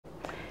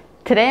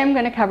Today I'm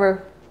going to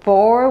cover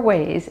 4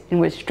 ways in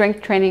which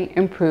strength training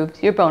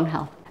improves your bone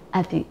health.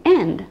 At the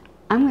end,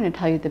 I'm going to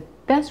tell you the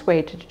best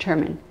way to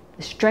determine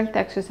the strength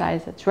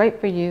exercise that's right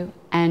for you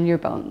and your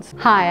bones.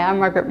 Hi, I'm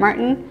Margaret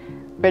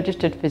Martin,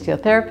 registered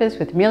physiotherapist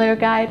with Amelio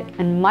Guide,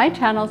 and my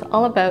channel is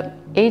all about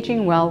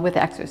aging well with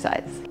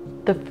exercise.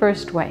 The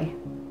first way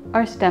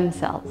are stem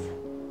cells.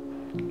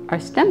 Our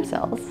stem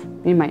cells,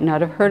 you might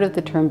not have heard of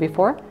the term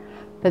before,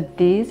 but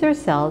these are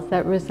cells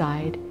that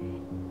reside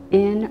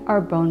in our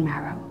bone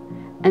marrow.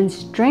 And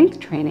strength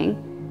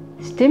training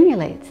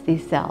stimulates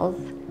these cells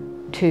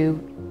to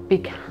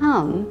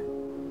become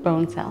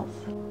bone cells.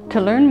 To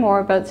learn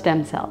more about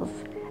stem cells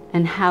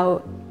and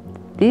how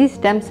these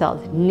stem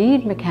cells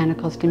need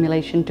mechanical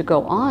stimulation to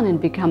go on and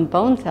become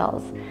bone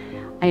cells,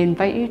 I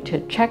invite you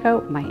to check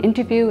out my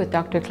interview with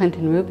Dr.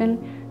 Clinton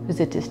Rubin, who's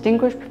a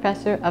distinguished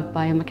professor of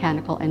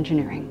biomechanical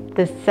engineering.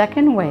 The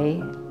second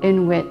way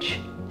in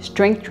which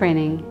strength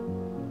training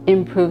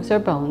improves our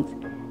bones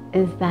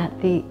is that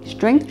the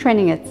strength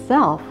training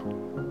itself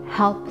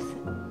helps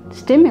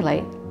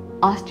stimulate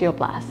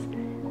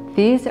osteoblasts.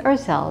 These are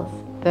cells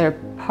that are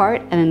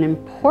part and an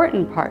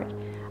important part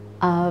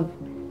of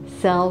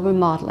cell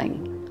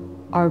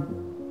remodeling. Our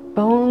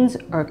bones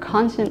are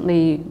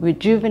constantly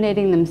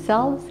rejuvenating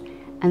themselves,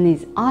 and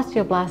these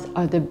osteoblasts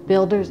are the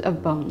builders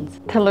of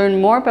bones. To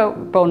learn more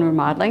about bone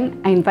remodeling,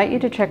 I invite you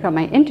to check out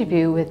my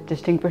interview with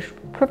distinguished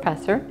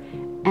professor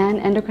and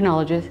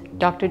endocrinologist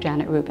Dr.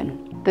 Janet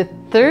Rubin. The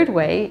third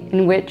way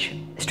in which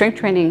strength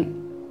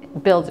training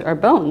builds our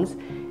bones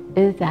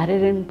is that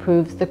it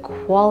improves the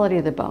quality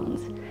of the bones.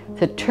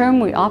 It's a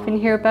term we often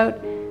hear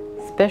about,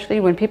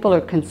 especially when people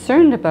are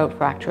concerned about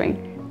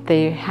fracturing.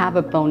 They have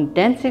a bone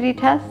density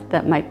test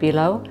that might be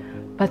low,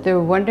 but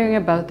they're wondering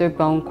about their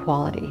bone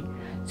quality.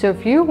 So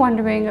if you're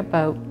wondering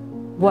about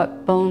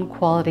what bone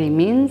quality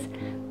means,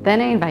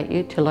 then I invite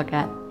you to look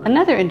at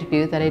another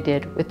interview that I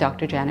did with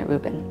Dr. Janet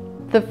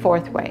Rubin. The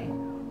fourth way,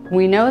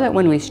 we know that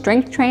when we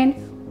strength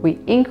train, we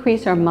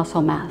increase our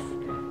muscle mass.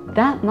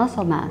 That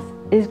muscle mass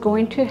is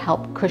going to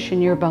help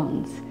cushion your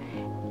bones.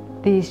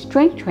 The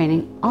strength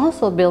training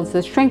also builds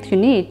the strength you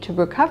need to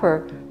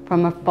recover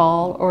from a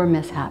fall or a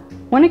mishap.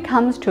 When it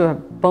comes to a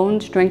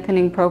bone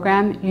strengthening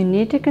program, you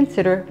need to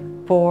consider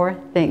 4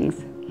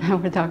 things. Now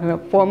we're talking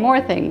about 4 more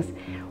things.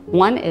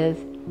 One is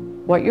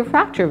what your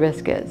fracture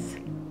risk is.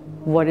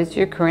 What is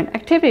your current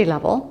activity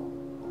level?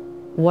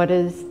 What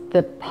is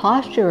the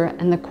posture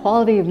and the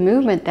quality of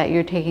movement that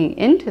you're taking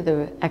into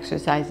the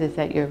exercises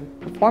that you're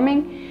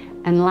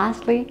performing? And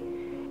lastly,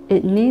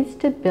 it needs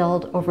to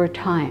build over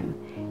time.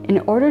 In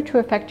order to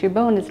affect your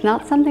bone, it's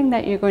not something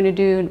that you're going to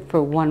do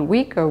for 1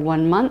 week or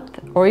 1 month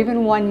or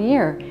even 1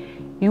 year.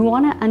 You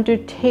want to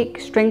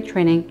undertake strength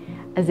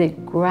training as a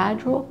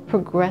gradual,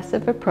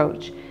 progressive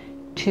approach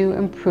to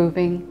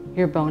improving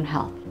your bone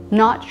health.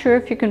 Not sure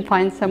if you can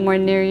find somewhere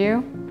near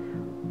you?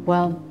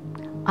 Well,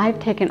 I've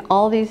taken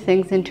all these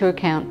things into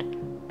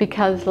account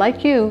because,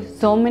 like you,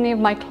 so many of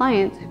my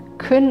clients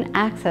couldn't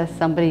access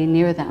somebody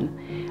near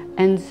them.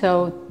 And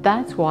so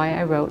that's why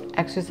I wrote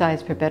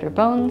Exercise for Better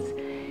Bones.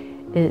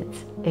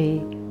 It's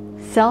a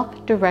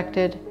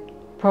self-directed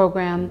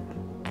program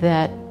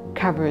that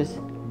covers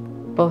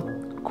both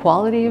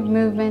quality of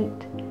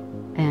movement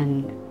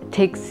and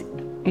takes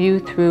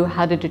you through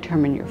how to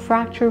determine your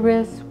fracture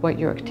risk, what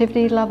your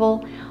activity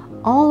level,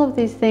 all of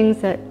these things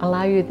that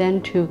allow you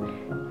then to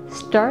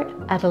start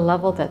at a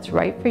level that's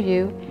right for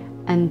you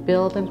and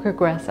build and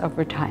progress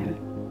over time.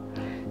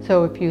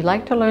 So if you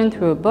like to learn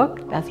through a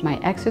book, that's my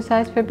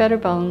Exercise for Better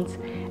Bones.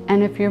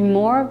 And if you're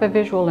more of a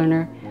visual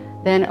learner,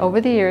 then over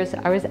the years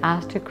I was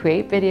asked to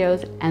create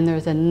videos, and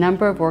there's a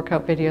number of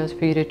workout videos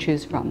for you to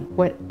choose from.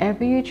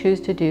 Whatever you choose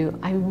to do,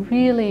 I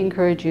really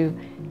encourage you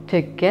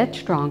to get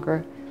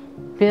stronger,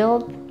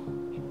 build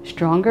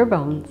stronger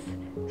bones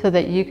so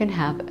that you can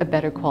have a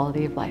better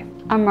quality of life.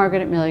 I'm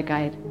Margaret at Amelio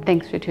Guide.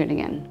 Thanks for tuning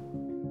in.